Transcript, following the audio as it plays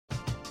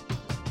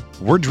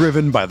We're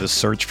driven by the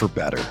search for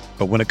better.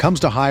 But when it comes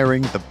to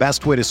hiring, the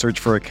best way to search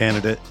for a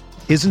candidate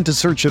isn't to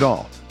search at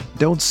all.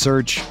 Don't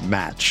search,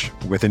 match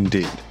with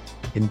Indeed.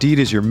 Indeed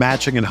is your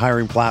matching and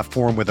hiring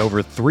platform with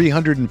over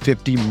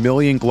 350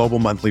 million global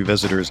monthly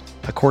visitors,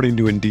 according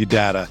to Indeed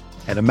data,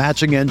 and a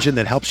matching engine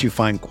that helps you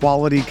find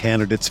quality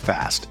candidates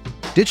fast.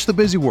 Ditch the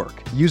busy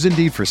work. Use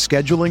Indeed for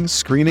scheduling,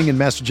 screening, and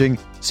messaging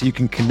so you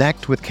can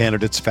connect with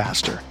candidates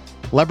faster.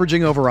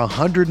 Leveraging over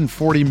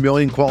 140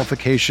 million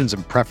qualifications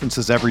and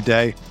preferences every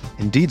day,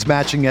 Indeed's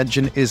matching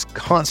engine is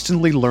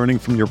constantly learning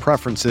from your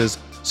preferences,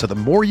 so the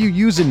more you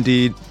use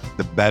Indeed,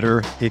 the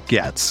better it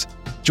gets.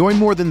 Join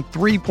more than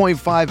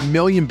 3.5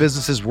 million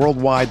businesses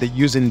worldwide that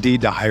use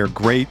Indeed to hire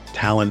great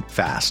talent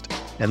fast.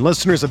 And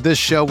listeners of this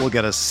show will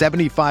get a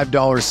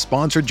 $75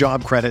 sponsored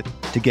job credit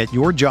to get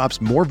your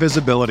jobs more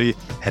visibility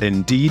at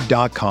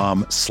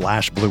Indeed.com/Blue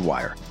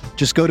Wire.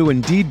 Just go to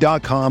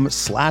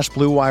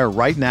Indeed.com/Blue Wire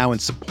right now and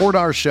support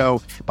our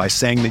show by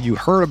saying that you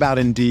heard about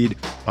Indeed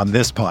on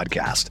this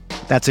podcast.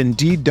 That's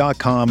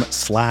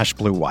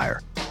Indeed.com/Blue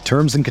Wire.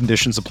 Terms and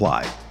conditions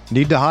apply.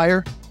 Need to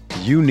hire?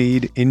 You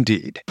need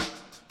Indeed.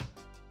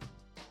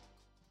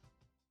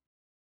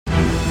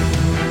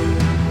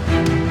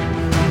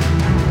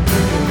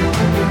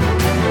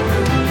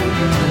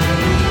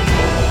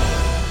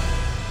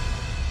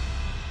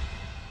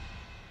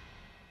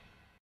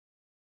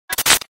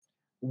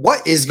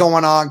 What is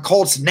going on,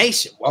 Colts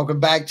Nation? Welcome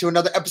back to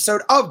another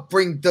episode of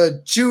Bring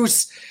the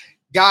Juice.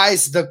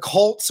 Guys, the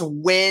Colts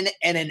win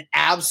in an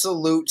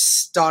absolute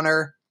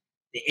stunner.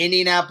 The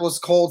Indianapolis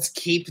Colts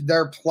keep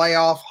their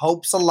playoff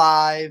hopes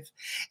alive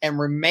and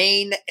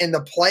remain in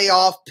the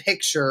playoff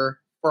picture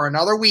for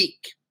another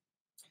week,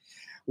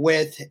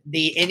 with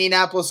the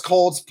Indianapolis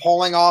Colts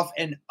pulling off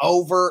an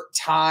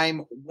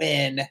overtime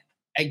win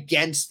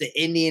against the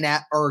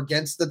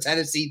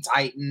Tennessee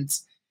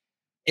Titans.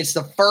 It's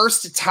the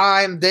first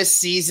time this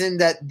season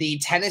that the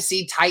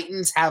Tennessee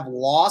Titans have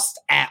lost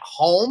at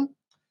home.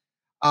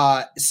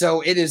 So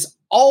it is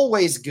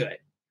always good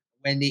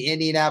when the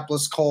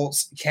Indianapolis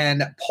Colts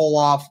can pull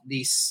off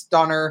the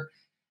stunner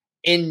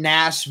in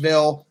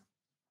Nashville.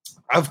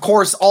 Of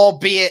course,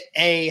 albeit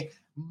a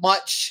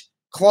much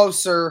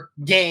closer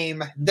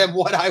game than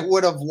what I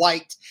would have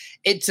liked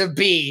it to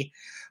be.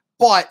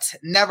 But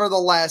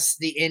nevertheless,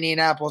 the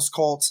Indianapolis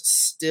Colts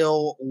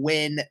still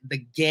win the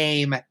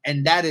game,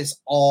 and that is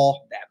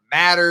all that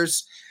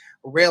matters.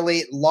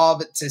 Really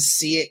love to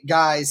see it,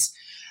 guys.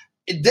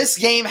 This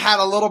game had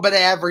a little bit of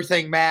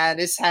everything, man.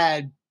 This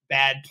had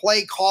bad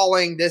play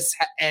calling. It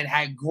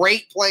had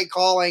great play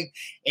calling.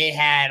 It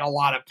had a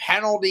lot of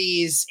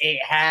penalties. It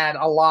had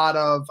a lot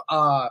of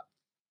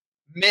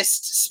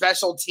missed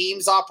special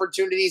teams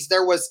opportunities.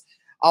 There was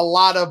a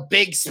lot of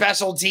big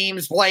special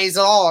teams plays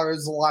at all. There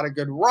was a lot of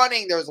good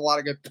running. There was a lot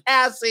of good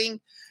passing.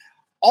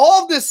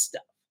 All of this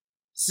stuff.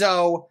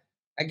 So,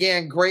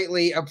 again,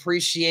 greatly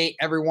appreciate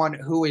everyone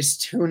who is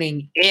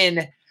tuning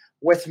in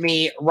with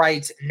me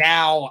right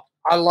now.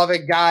 I love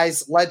it,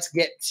 guys. Let's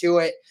get to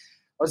it.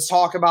 Let's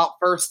talk about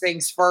first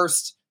things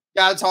first.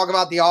 Got to talk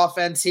about the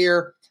offense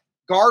here.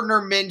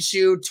 Gardner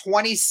Minshew,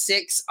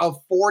 26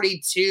 of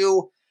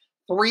 42,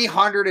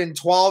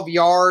 312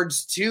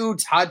 yards, 2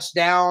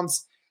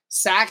 touchdowns.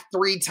 Sacked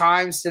 3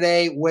 times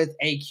today with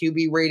a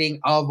QB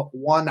rating of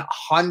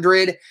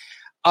 100.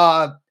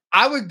 I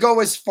would go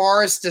as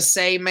far as to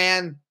say,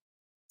 man,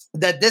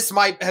 that this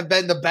might have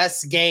been the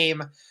best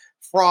game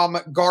from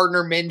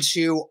Gardner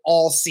Minshew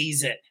all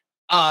season,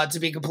 to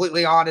be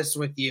completely honest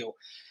with you.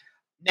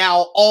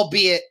 Now,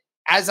 albeit,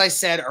 as I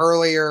said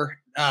earlier,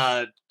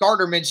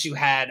 Gardner Minshew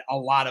had a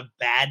lot of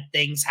bad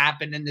things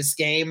happen in this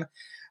game.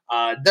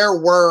 There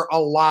were a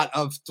lot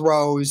of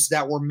throws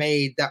that were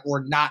made that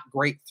were not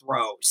great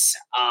throws.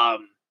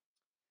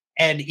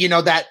 And,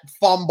 that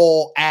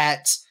fumble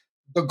at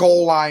the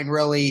goal line,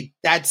 really,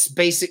 that's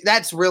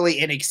really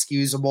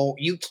inexcusable.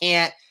 You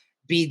can't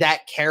be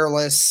that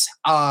careless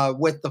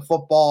with the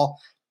football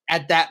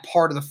at that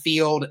part of the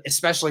field,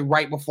 especially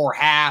right before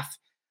half,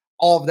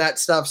 all of that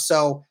stuff.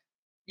 So,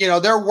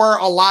 there were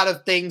a lot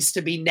of things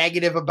to be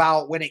negative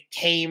about when it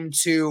came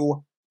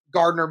to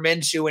Gardner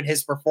Minshew and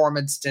his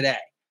performance today.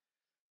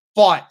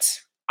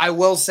 But I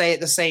will say at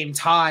the same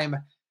time,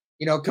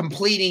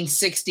 completing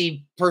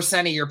 60%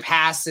 of your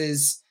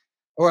passes,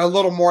 or a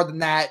little more than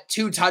that,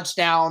 2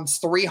 touchdowns,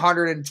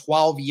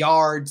 312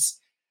 yards.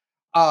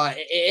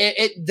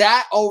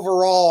 That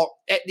overall,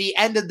 at the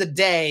end of the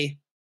day,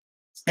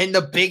 in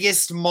the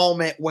biggest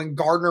moment when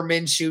Gardner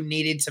Minshew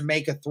needed to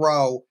make a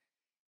throw,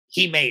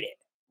 he made it,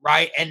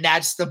 right? And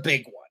that's the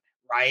big one,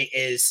 right?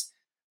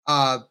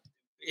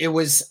 It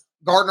was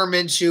Gardner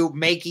Minshew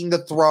making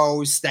the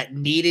throws that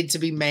needed to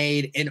be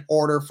made in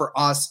order for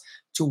us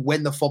to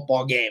win the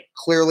football game.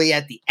 Clearly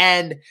at the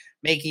end,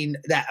 making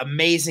that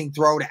amazing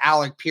throw to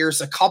Alec Pierce,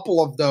 a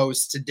couple of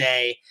those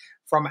today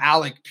from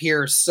Alec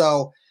Pierce.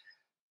 So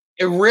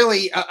it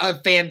really a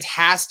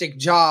fantastic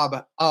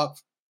job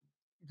of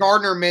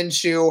Gardner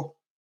Minshew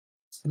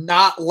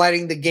not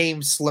letting the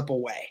game slip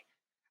away.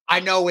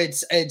 I know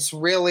it's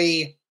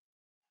really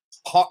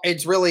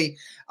it's really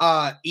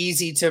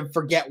easy to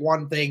forget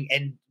one thing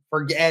and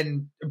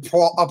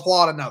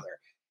applaud another.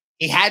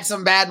 He had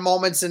some bad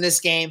moments in this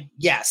game,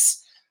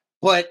 yes,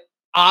 but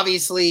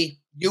obviously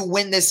you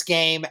win this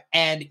game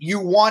and you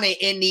won it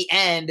in the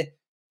end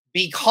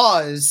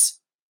because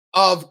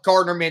of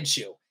Gardner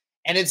Minshew.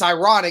 And it's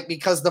ironic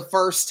because the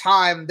first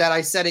time that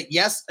I said it,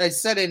 I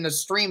said it in the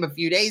stream a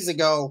few days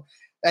ago,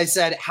 I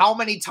said, how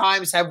many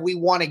times have we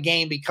won a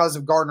game because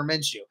of Gardner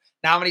Minshew?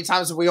 Now, how many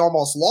times have we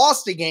almost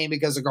lost a game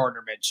because of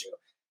Gardner Minshew?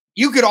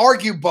 You could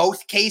argue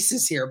both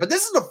cases here, but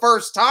this is the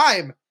first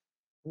time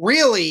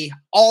really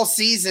all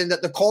season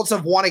that the Colts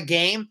have won a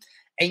game,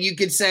 and you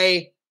could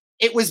say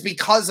it was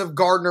because of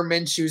Gardner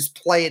Minshew's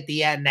play at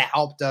the end that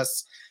helped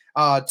us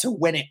to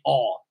win it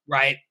all,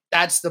 right?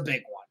 That's the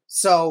big one.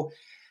 So,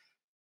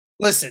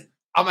 listen,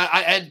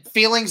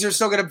 feelings are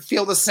still going to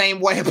feel the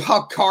same way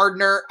about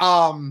Gardner.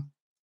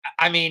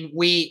 I mean,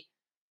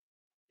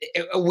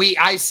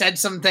 I said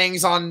some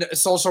things on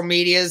social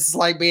medias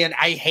like being,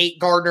 I hate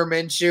Gardner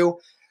Minshew.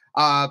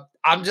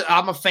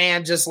 I'm a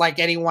fan just like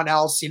anyone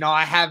else. You know,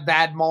 I have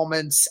bad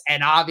moments,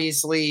 and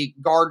obviously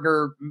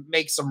Gardner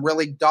makes some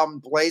really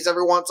dumb plays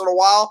every once in a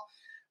while.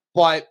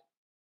 But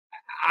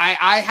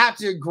I have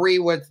to agree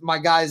with my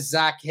guy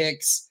Zach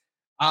Hicks.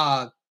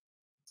 I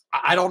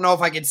don't know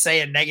if I could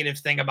say a negative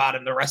thing about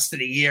him the rest of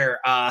the year.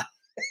 I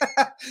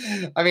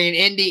mean,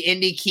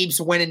 Indy keeps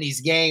winning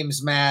these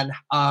games, man.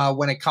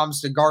 When it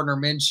comes to Gardner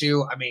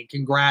Minshew, I mean,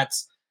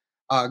 congrats.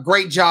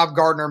 Great job,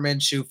 Gardner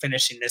Minshew,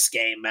 finishing this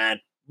game, man.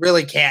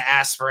 Really can't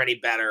ask for any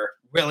better.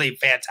 Really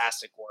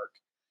fantastic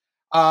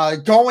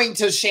work. Going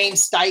to Shane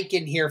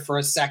Steichen here for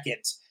a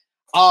second.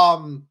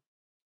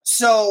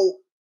 So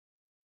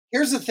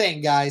here's the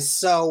thing, guys.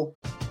 So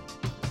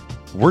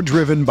we're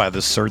driven by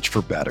the search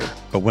for better.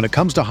 But when it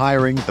comes to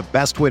hiring, the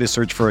best way to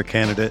search for a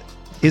candidate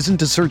isn't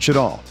to search at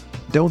all.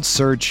 Don't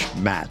search,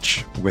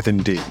 match with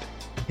Indeed.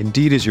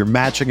 Indeed is your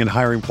matching and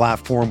hiring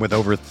platform with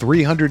over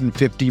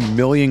 350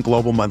 million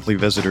global monthly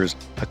visitors,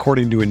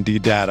 according to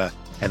Indeed data,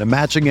 and a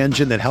matching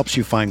engine that helps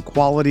you find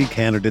quality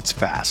candidates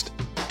fast.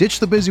 Ditch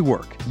the busy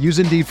work. Use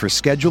Indeed for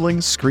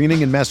scheduling,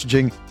 screening, and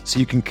messaging so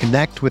you can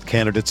connect with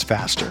candidates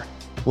faster.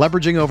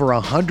 Leveraging over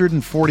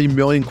 140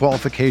 million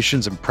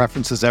qualifications and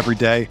preferences every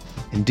day,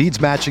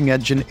 Indeed's matching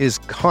engine is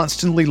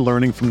constantly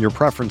learning from your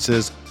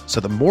preferences, so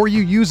the more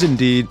you use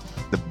Indeed,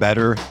 the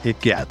better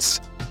it gets.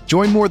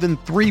 Join more than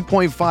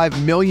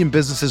 3.5 million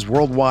businesses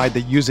worldwide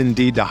that use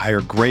Indeed to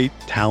hire great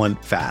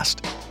talent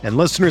fast. And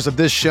listeners of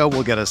this show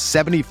will get a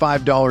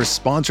 $75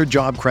 sponsored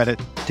job credit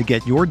to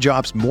get your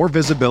jobs more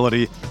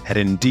visibility at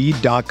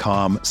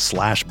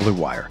Indeed.com/Blue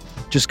Wire.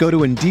 Just go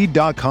to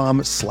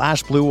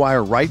Indeed.com/Blue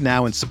Wire right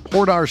now and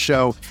support our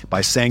show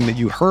by saying that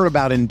you heard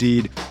about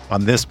Indeed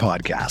on this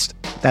podcast.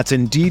 That's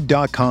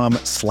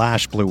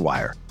Indeed.com/Blue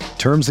Wire.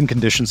 Terms and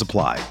conditions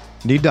apply.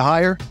 Need to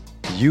hire?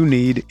 You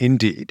need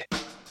Indeed.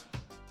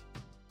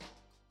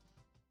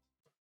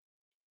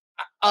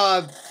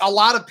 A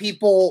lot of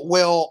people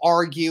will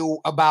argue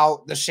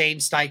about the Shane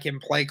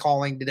Steichen play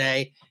calling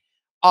today.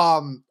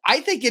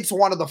 I think it's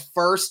one of the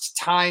first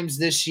times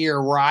this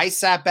year where I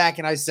sat back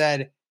and I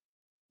said,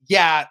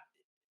 yeah,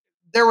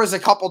 there was a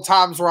couple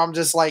times where I'm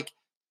just like,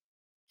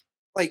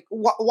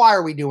 why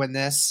are we doing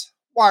this?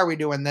 Why are we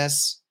doing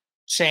this,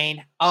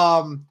 Shane?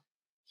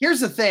 Here's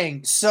the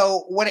thing.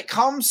 So when it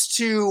comes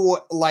to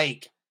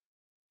like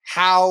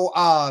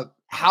how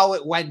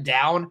it went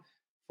down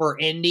for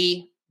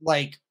Indy,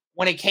 like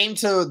when it came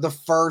to the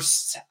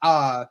first,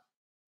 when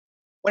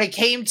it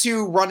came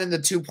to running the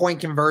 2-point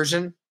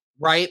conversion,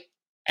 right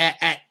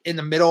in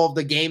the middle of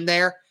the game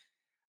there,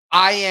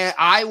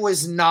 I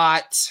was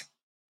not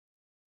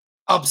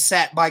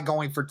upset by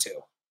going for 2.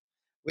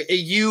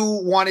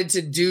 You wanted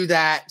to do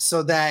that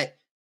so that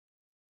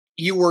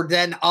you were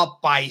then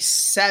up by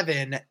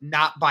 7,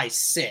 not by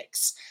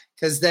 6.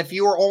 Because if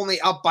you were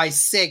only up by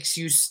 6,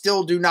 you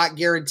still do not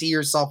guarantee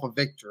yourself a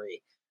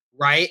victory,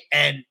 right?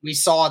 And we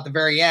saw at the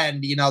very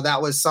end, you know,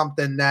 that was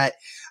something that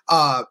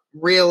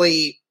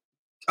really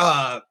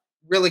could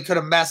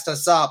have messed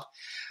us up.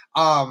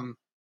 And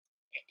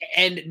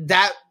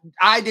that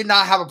I did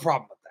not have a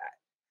problem with that.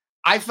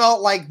 I felt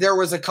like there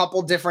was a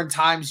couple different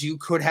times you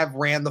could have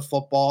ran the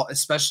football,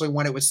 especially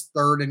when it was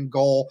 3rd and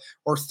goal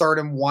or 3rd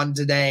and 1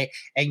 today,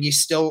 and you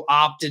still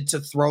opted to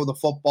throw the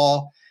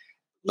football.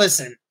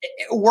 Listen,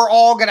 we're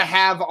all going to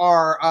have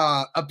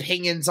our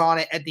opinions on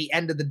it at the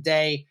end of the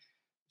day.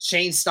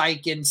 Shane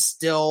Steichen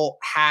still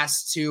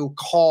has to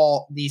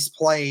call these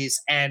plays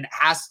and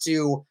has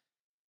to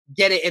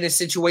get it in a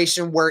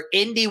situation where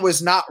Indy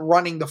was not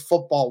running the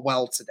football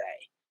well today.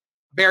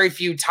 Very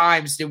few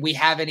times did we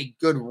have any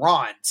good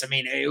runs. I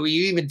mean, we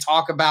even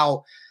talk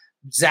about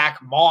Zach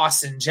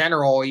Moss in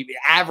general,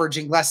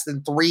 averaging less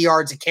than 3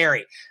 yards a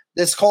carry.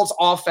 This Colts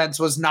offense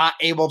was not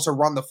able to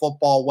run the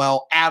football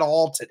well at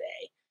all today.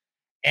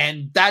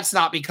 And that's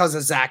not because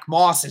of Zach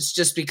Moss. It's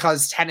just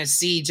because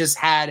Tennessee just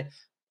had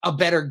a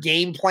better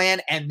game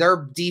plan and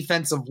their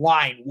defensive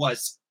line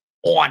was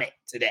on it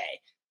today.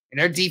 And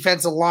their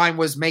defensive line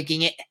was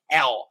making it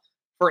hell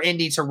for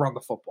Indy to run the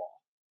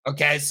football.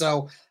 Okay,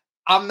 so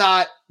I'm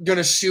not going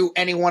to shoot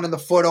anyone in the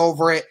foot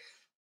over it.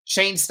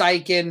 Shane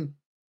Steichen,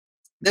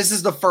 this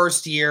is the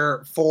first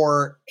year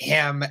for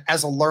him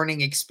as a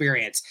learning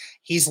experience.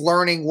 He's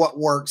learning what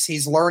works.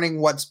 He's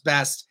learning what's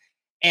best.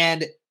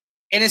 And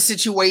in a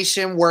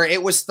situation where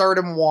it was 3rd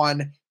and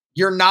 1,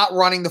 you're not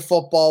running the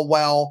football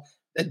well.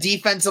 The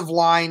defensive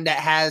line that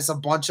has a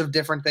bunch of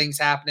different things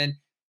happening,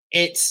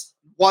 it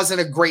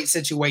wasn't a great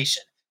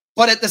situation.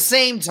 But at the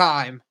same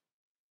time,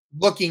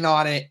 looking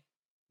on it,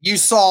 you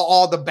saw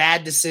all the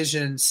bad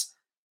decisions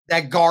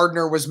that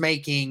Gardner was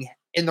making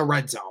in the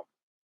red zone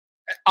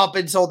up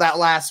until that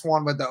last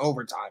one with the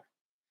overtime.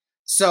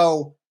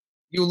 So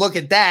you look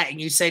at that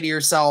and you say to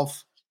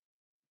yourself,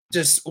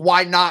 just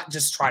why not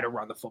just try to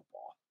run the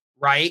football,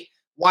 right?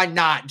 Why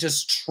not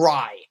just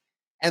try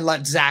and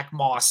let Zach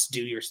Moss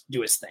do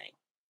his thing,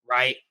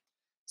 right?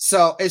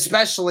 So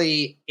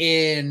especially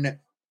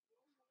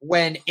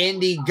when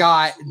Indy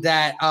got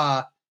that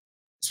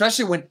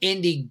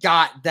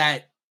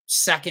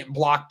second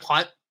block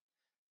punt,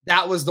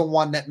 that was the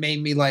one that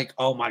made me like,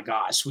 oh my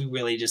gosh, we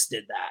really just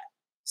did that.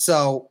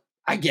 So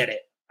I get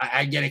it.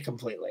 I get it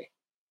completely.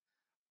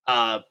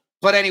 But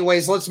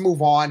anyways, let's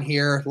move on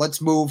here.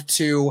 Let's move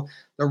to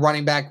the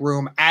running back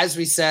room. As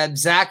we said,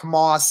 Zach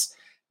Moss,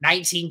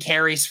 19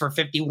 carries for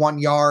 51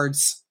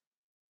 yards.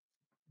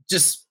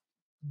 Just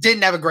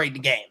didn't have a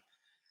great game.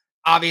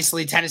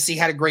 Obviously, Tennessee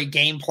had a great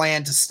game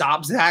plan to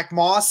stop Zach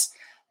Moss.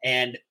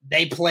 And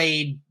they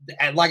played,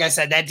 like I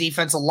said, that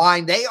defensive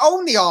line. They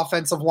own the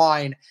offensive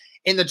line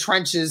in the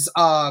trenches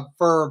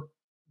for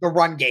the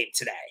run game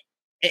today.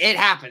 It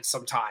happens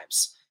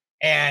sometimes.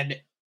 And,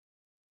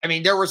 I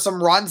mean, there were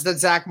some runs that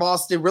Zach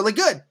Moss did really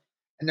good.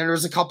 And then there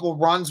was a couple of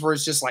runs where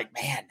it's just like,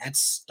 man, that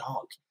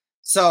stunk.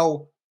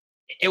 So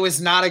it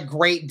was not a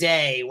great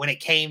day when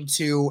it came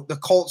to the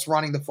Colts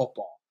running the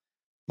football.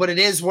 But it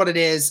is what it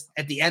is.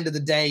 At the end of the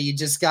day, you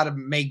just got to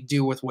make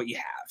do with what you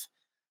have.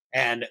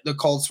 And the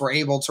Colts were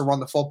able to run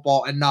the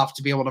football enough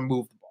to be able to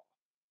move the ball.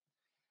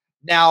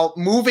 Now,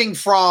 moving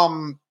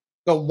from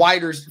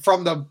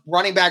the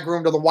running back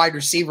room to the wide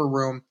receiver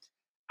room,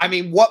 I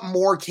mean, what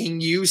more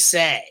can you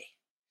say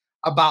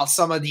about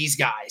some of these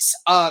guys?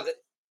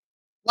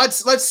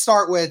 Let's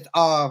start with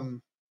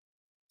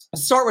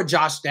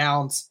Josh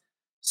Downs.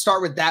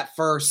 Start with that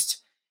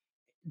first.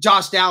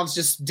 Josh Downs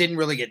just didn't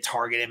really get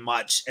targeted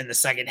much in the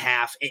second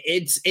half.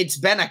 It's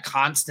been a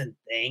constant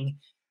thing.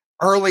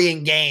 Early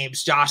in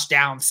games, Josh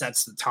Downs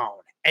sets the tone.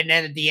 And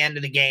then at the end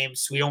of the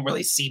games, we don't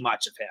really see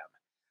much of him.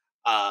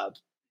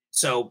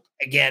 So,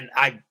 again,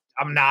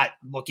 I'm not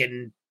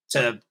looking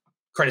to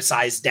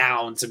criticize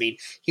Downs. I mean,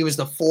 he was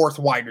the 4th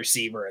wide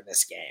receiver in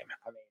this game.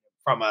 I mean,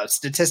 from a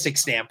statistic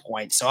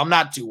standpoint, so I'm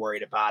not too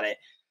worried about it.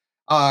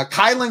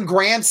 Kylen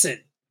Granson,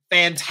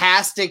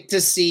 fantastic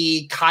to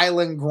see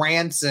Kylen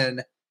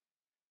Granson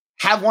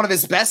have one of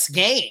his best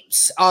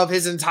games of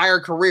his entire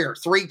career.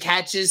 3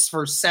 catches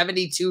for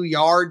 72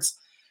 yards.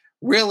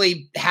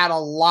 Really had a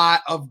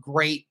lot of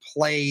great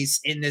plays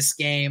in this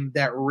game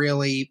that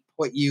really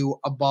put you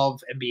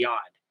above and beyond.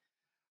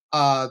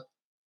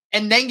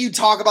 And then you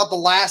talk about the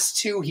last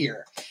 2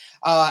 here.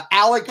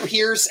 Alec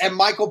Pierce and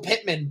Michael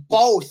Pittman,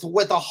 both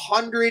with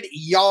 100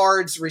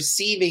 yards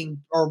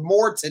receiving or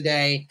more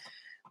today.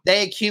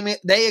 They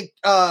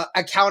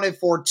accounted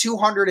for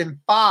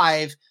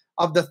 205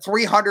 of the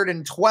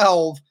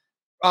 312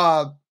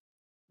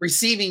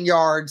 receiving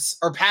yards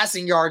or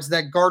passing yards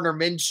that Gardner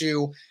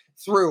Minshew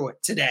threw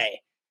today.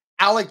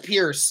 Alec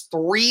Pierce,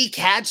 3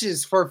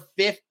 catches for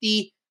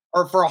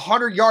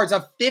 100 yards,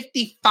 a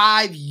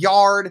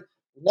 55-yard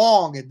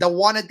long. The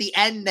one at the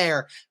end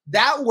there,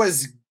 that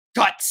was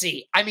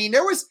gutsy. I mean,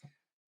 there was,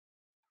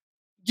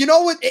 you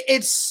know what?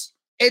 It's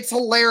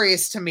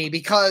hilarious to me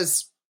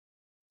because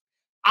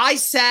I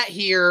sat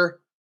here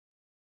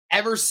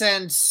ever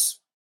since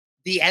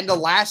the end of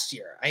last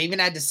year. I even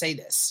had to say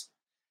this.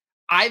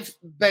 I've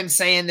been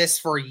saying this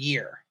for a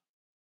year.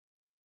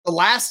 The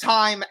last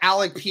time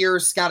Alec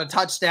Pierce got a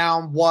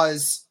touchdown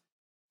was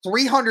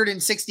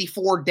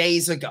 364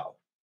 days ago.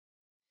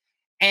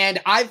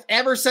 And I've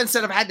ever since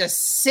then, I've had to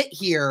sit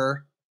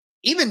here,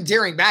 even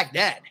during back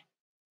then,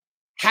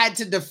 had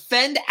to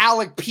defend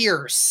Alec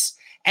Pierce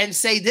and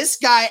say this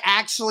guy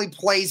actually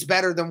plays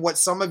better than what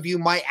some of you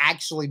might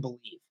actually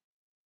believe.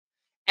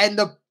 And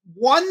the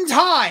one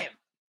time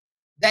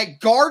that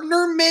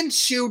Gardner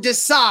Minshew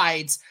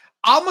decides,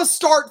 I'm going to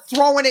start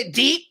throwing it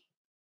deep,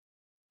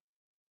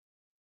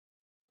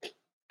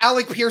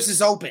 Alec Pierce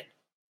is open.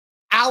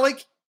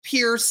 Alec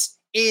Pierce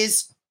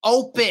is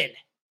open.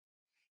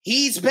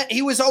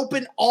 He was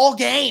open all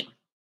game.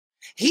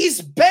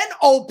 He's been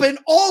open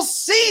all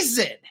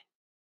season.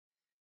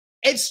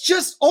 It's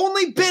just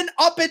only been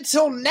up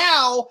until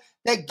now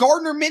that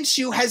Gardner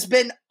Minshew has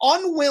been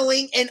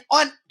unwilling and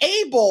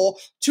unable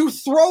to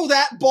throw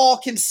that ball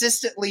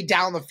consistently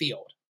down the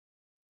field.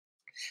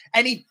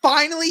 And he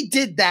finally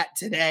did that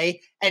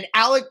today. And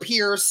Alec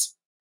Pierce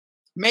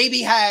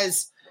maybe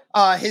has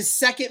his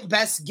second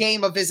best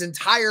game of his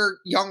entire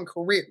young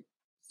career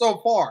so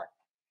far.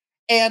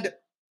 And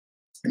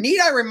need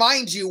I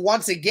remind you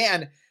once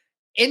again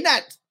in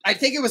that, I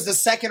think it was the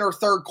second or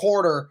third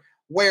quarter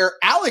where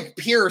Alec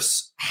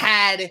Pierce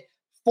had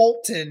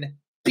Fulton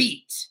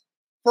beat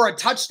for a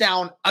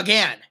touchdown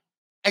again,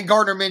 and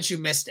Gardner Minshew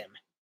missed him.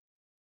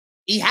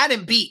 He had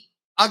him beat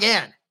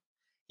again.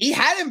 He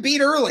had him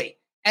beat early.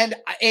 And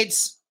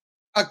it's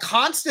a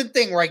constant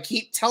thing where I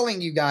keep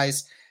telling you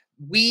guys,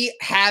 we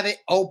have it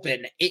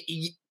open.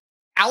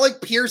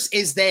 Alec Pierce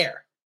is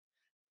there,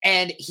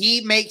 and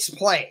he makes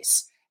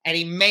plays, and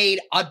he made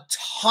a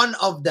ton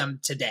of them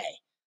today.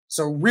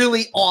 So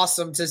really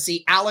awesome to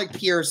see Alec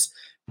Pierce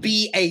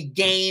be a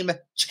game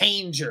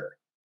changer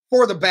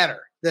for the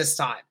better this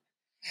time.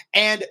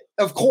 And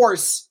of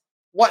course,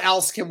 what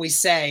else can we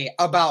say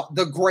about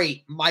the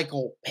great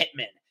Michael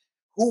Pittman,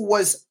 who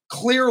was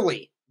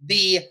clearly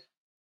the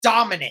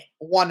dominant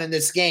one in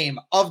this game?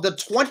 Of the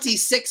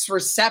 26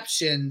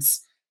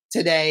 receptions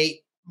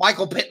today,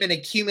 Michael Pittman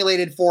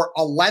accumulated for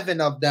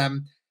 11 of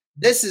them.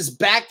 This is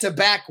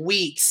back-to-back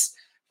weeks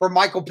for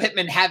Michael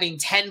Pittman having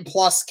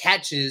 10-plus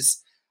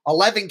catches,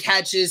 11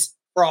 catches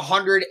for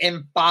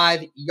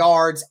 105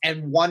 yards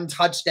and 1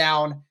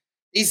 touchdown.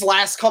 These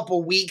last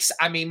couple weeks,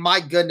 I mean,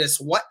 my goodness,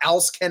 what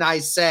else can I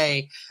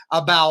say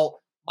about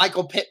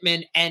Michael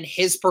Pittman and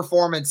his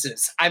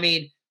performances? I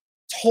mean,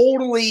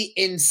 totally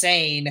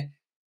insane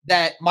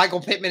that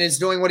Michael Pittman is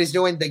doing what he's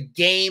doing, the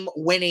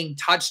game-winning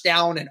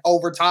touchdown in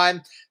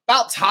overtime.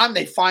 About time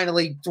they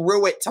finally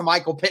threw it to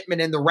Michael Pittman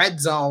in the red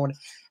zone,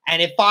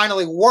 and it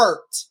finally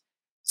worked.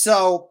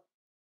 So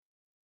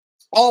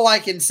all I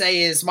can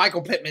say is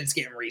Michael Pittman's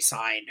getting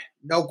re-signed.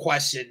 No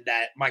question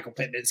that Michael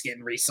Pittman's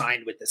getting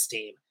re-signed with this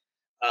team.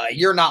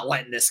 You're not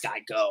letting this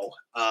guy go.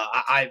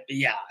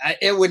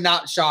 It would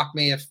not shock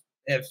me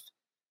if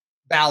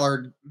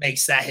Ballard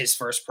makes that his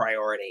first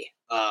priority.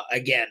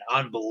 Again,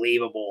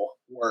 unbelievable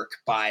work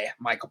by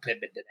Michael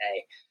Pittman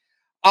today.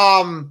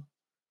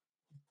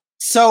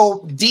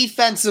 So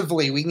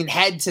defensively, we can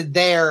head to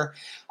there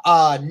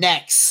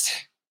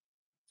next.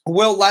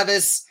 Will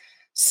Levis,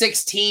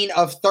 16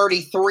 of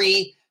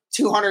 33,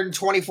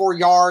 224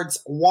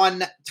 yards,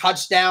 1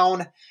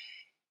 touchdown.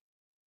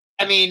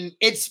 I mean,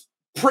 it's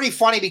pretty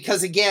funny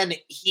because, again,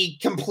 he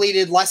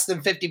completed less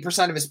than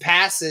 50% of his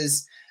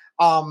passes.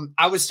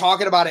 I was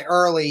talking about it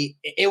early.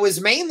 It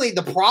was mainly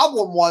the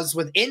problem was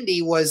with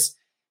Indy was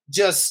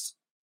just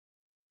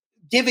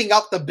giving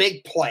up the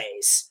big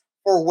plays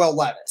for Will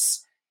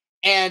Levis.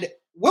 And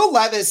Will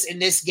Levis in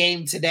this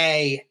game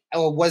today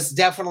was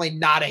definitely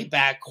not a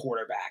bad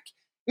quarterback.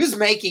 He was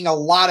making a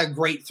lot of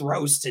great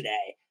throws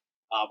today.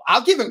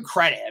 I'll give him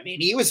credit. I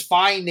mean, he was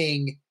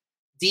finding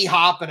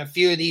D-Hop and a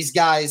few of these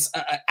guys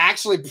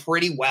actually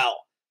pretty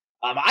well.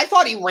 I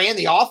thought he ran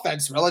the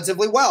offense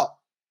relatively well.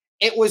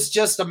 It was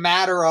just a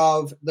matter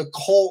of the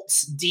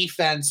Colts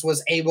defense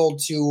was able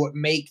to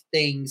make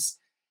things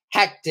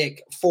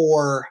hectic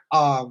for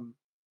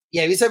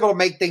he was able to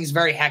make things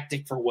very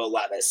hectic for Will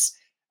Levis.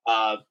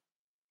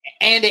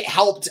 And it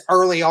helped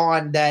early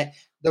on that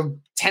the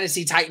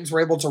Tennessee Titans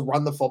were able to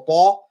run the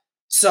football.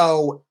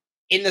 So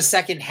in the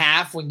second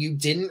half, when you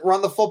didn't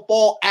run the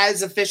football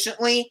as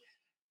efficiently,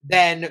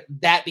 then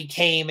that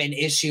became an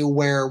issue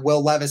where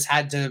Will Levis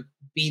had to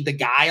be the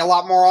guy a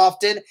lot more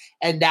often.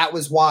 And that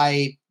was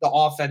why the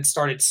offense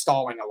started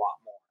stalling a lot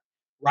more,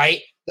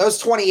 right? Those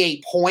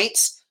 28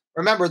 points,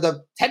 remember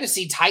the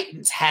Tennessee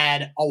Titans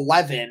had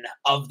 11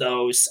 of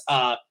those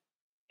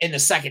in the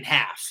second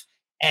half.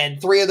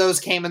 And 3 of those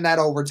came in that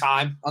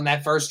overtime on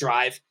that first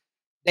drive.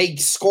 They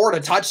scored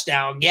a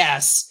touchdown,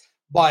 yes.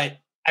 But,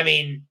 I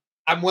mean,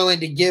 I'm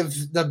willing to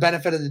give the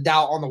benefit of the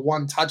doubt on the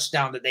 1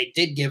 touchdown that they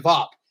did give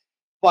up.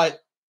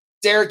 But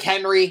Derrick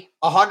Henry,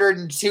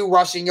 102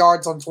 rushing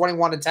yards on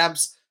 21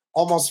 attempts,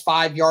 almost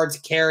 5 yards a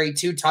carry,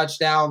 2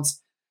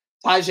 touchdowns.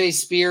 Tyjae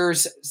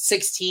Spears,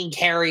 16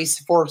 carries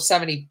for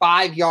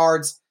 75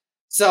 yards.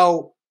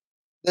 So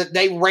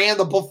they ran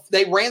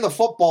the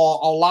football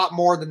a lot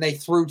more than they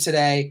threw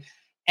today.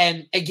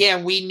 And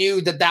again, we knew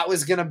that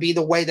was going to be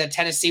the way that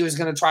Tennessee was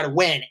going to try to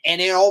win,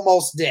 and it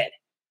almost did.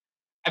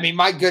 I mean,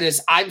 my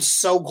goodness, I'm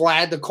so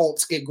glad the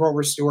Colts get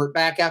Grover Stewart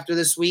back after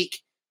this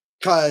week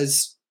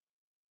because,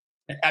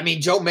 I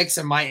mean, Joe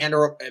Mixon might end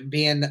up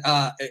being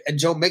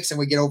Joe Mixon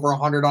would get over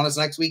 100 on us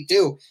next week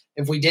too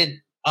if we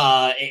didn't.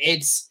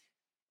 It's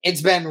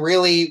been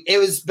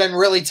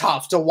really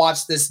tough to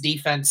watch this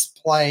defense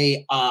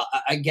play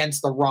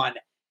against the run.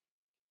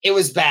 It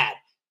was bad,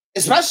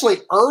 especially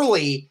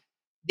early.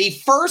 The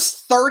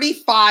first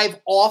 35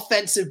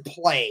 offensive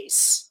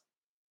plays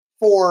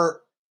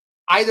for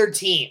either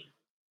team,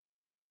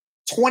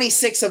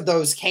 26 of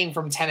those came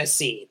from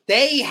Tennessee.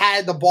 They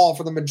had the ball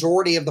for the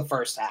majority of the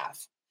first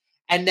half.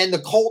 And then the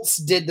Colts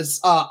did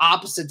this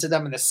opposite to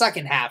them in the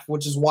second half,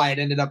 which is why it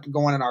ended up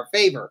going in our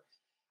favor.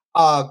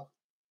 But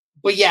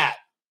yeah,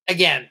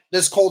 again,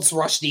 this Colts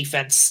rush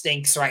defense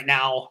stinks right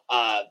now.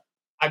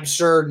 I'm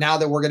sure now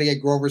that we're going to get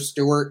Grover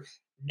Stewart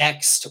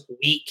next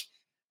week,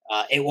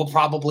 it will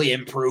probably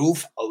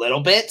improve a little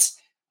bit.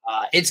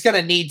 It's going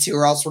to need to,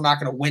 or else we're not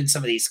going to win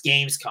some of these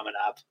games coming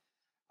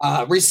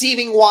up.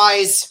 Receiving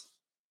wise,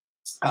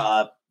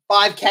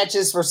 5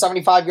 catches for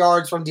 75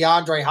 yards from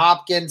DeAndre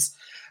Hopkins,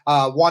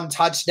 1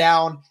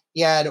 touchdown.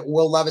 He had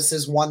Will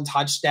Levis's 1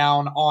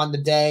 touchdown on the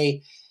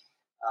day.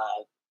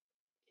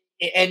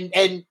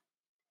 And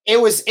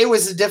it was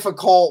a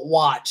difficult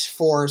watch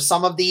for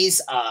some of these.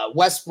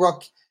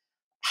 Westbrook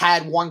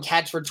had 1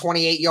 catch for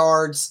 28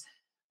 yards.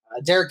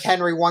 Derrick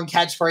Henry, 1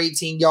 catch for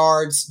 18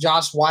 yards.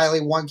 Josh Wiley,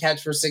 1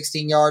 catch for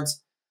 16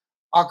 yards.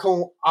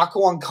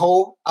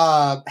 Akuanko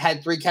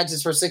had 3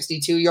 catches for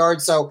 62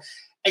 yards. So,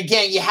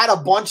 again, you had a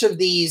bunch of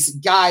these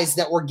guys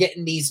that were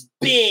getting these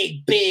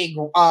big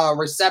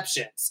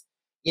receptions.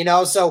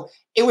 So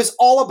it was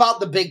all about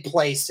the big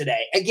plays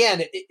today.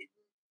 Again,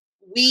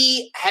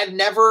 we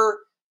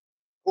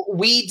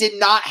did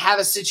not have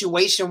a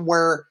situation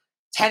where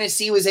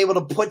Tennessee was able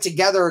to put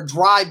together a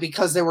drive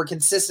because they were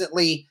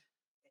consistently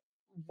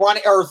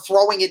running or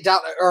throwing it down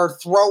or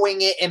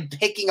throwing it and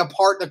picking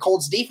apart the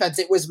Colts defense.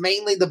 It was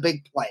mainly the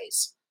big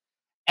plays.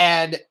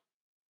 And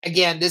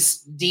again,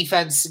 this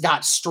defense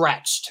got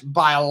stretched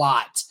by a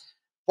lot.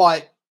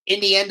 But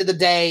in the end of the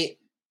day,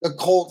 the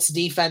Colts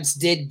defense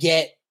did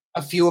get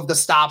a few of the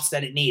stops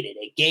that it needed.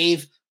 It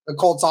gave the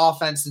Colts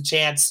offense the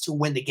chance to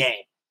win the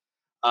game.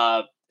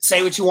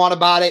 Say what you want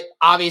about it.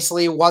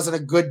 Obviously, it wasn't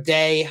a good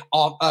day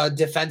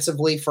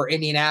defensively for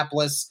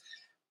Indianapolis.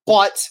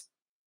 But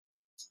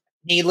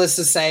needless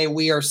to say,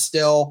 we are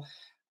still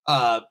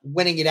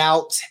winning it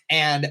out.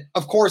 And,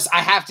 of course,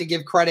 I have to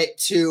give credit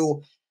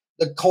to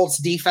the Colts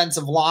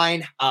defensive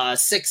line.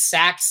 6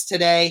 sacks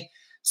today.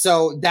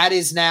 So that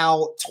is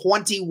now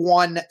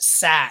 21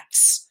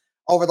 sacks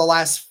over the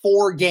last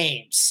 4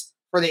 games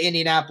for the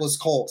Indianapolis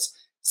Colts.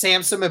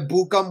 Samson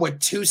Ebukam with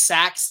 2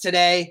 sacks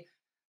today.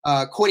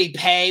 Kwity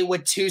Paye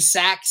with 2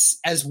 sacks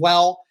as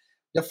well.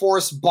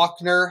 DeForest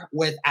Buckner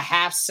with a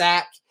half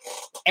sack.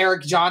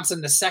 Eric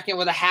Johnson II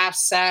with a half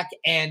sack.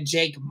 And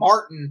Jake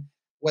Martin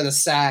with a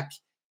sack.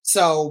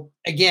 So,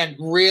 again,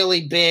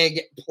 really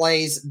big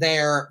plays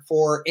there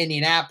for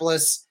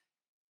Indianapolis.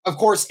 Of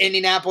course,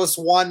 Indianapolis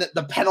won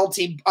the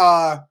penalty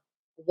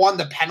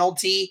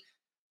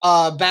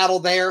battle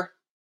there.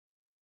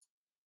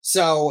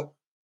 So,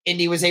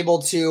 Indy was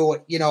able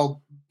to,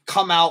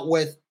 come out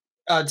with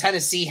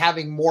Tennessee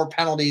having more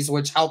penalties,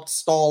 which helped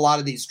stall a lot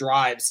of these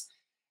drives.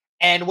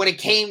 And when it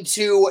came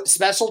to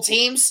special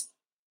teams,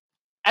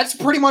 that's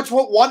pretty much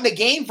what won the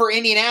game for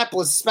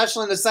Indianapolis,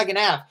 especially in the second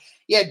half.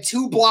 You had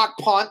 2 block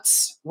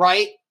punts,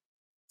 right?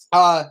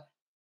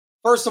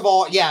 First of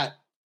all,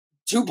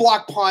 2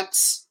 block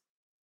punts.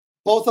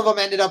 Both of them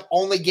ended up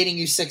only getting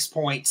you 6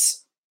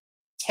 points.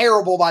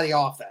 Terrible by the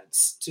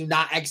offense to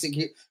not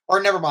execute.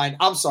 Or never mind,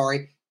 I'm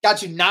sorry.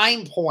 Got you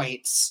 9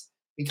 points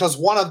because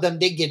one of them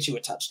did get you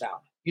a touchdown.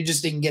 You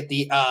just didn't get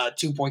the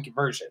 2-point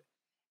conversion.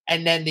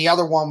 And then the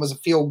other one was a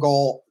field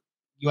goal.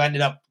 You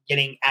ended up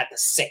getting at the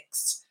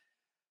 6th.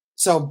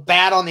 So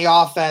bad on the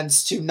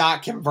offense to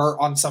not convert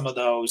on some of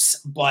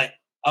those, but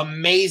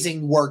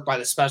amazing work by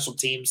the special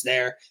teams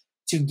there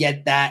to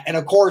get that. And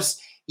of course,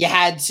 you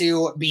had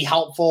to be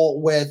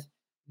helpful with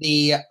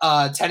the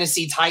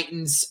Tennessee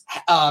Titans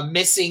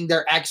missing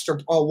their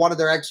one of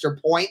their extra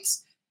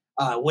points,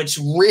 which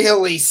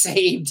really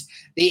saved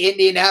the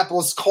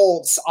Indianapolis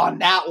Colts on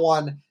that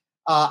one.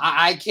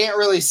 I can't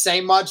really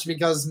say much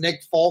because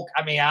Nick Folk,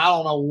 I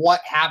don't know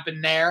what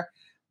happened there.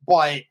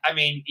 But,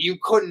 you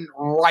couldn't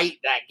write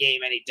that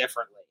game any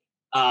differently.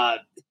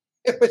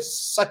 It was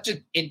such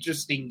an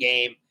interesting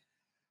game.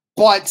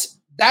 But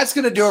that's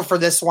going to do it for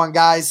this one,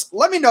 guys.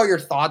 Let me know your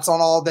thoughts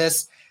on all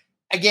this.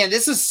 Again,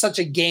 this is such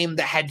a game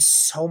that had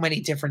so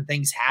many different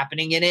things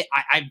happening in it.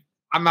 I'm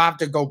going to have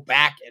to go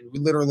back and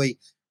literally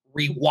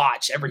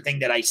rewatch everything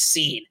that I've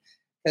seen.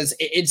 Because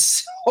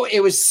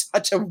it was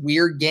such a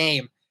weird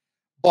game.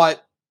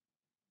 But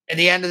at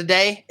the end of the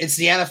day, it's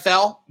the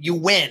NFL. You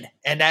win.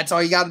 And that's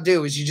all you got to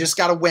do is you just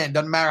got to win.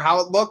 Doesn't matter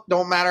how it looked.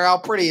 Don't matter how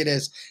pretty it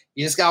is.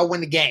 You just got to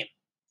win the game.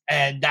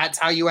 And that's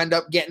how you end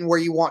up getting where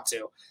you want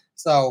to.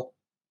 So,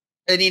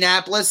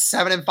 Indianapolis,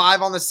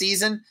 7-5 on the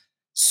season.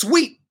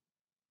 Sweep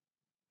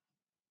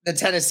the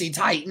Tennessee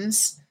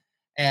Titans.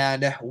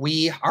 And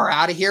we are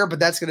out of here. But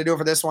that's going to do it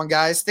for this one,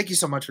 guys. Thank you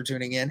so much for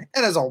tuning in.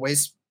 And as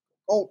always,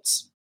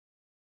 Colts.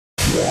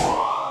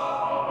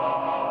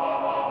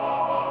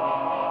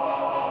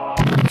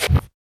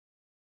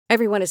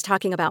 Everyone is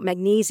talking about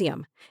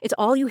magnesium. It's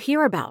all you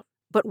hear about.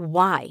 But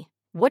why?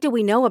 What do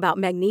we know about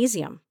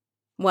magnesium?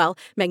 Well,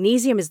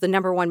 magnesium is the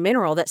 #1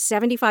 mineral that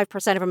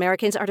 75% of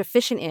Americans are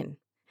deficient in.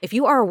 If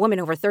you are a woman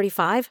over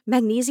 35,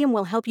 magnesium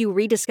will help you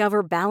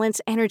rediscover balance,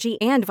 energy,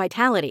 and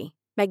vitality.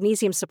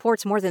 Magnesium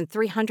supports more than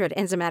 300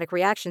 enzymatic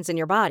reactions in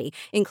your body,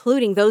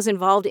 including those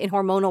involved in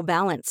hormonal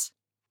balance.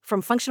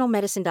 From functional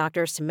medicine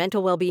doctors to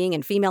mental well-being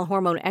and female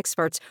hormone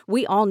experts,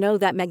 we all know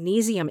that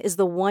magnesium is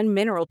the one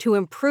mineral to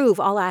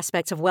improve all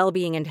aspects of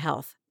well-being and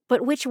health.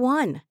 But which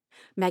one?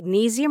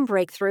 Magnesium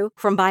Breakthrough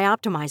from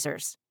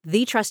Bioptimizers,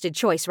 the trusted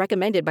choice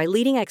recommended by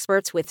leading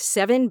experts with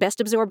 7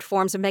 best-absorbed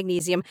forms of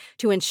magnesium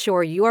to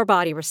ensure your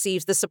body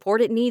receives the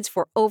support it needs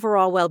for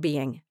overall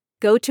well-being.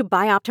 Go to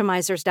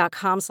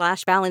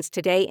bioptimizers.com/balance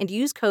today and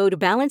use code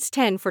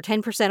BALANCE10 for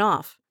 10%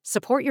 off.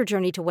 Support your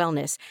journey to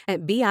wellness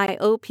at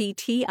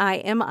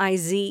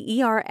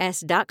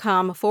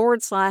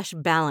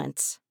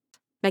bioptimizers.com/balance.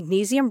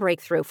 Magnesium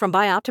Breakthrough from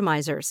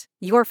Bioptimizers,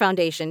 your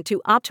foundation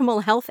to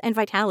optimal health and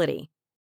vitality.